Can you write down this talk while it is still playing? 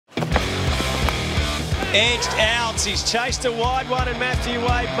Edged out. He's chased a wide one and Matthew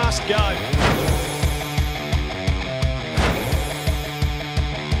Wade must go.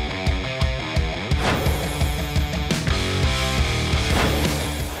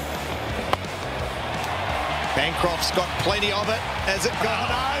 Bancroft's got plenty of it. Has it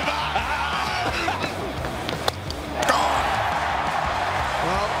gone over? Gone!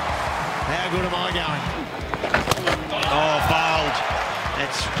 Well, how good am I going? Oh, fouled.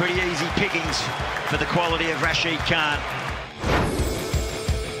 It's pretty easy pickings for the quality of Rashid Khan.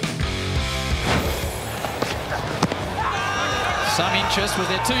 Some interest with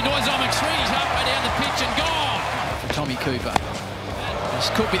their two noise on McSweeney's halfway down the pitch and gone for Tommy Cooper. This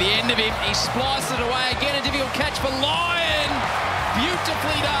could be the end of him. He spliced it away again. A difficult catch for Lyon.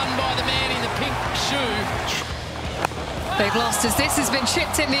 Beautifully done by the man in the pink shoe. They've lost as this has been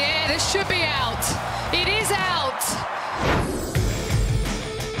chipped in the air. This should be out. It is out.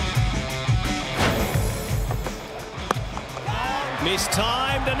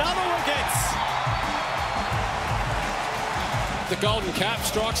 Mistimed, another wicket. The golden cap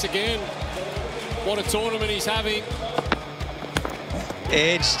strikes again. What a tournament he's having.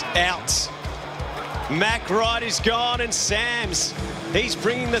 Edged out. Mac Wright is gone and Sams. He's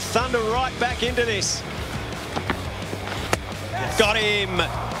bringing the Thunder right back into this. Got him.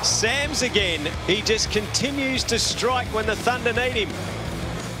 Sams again. He just continues to strike when the Thunder need him.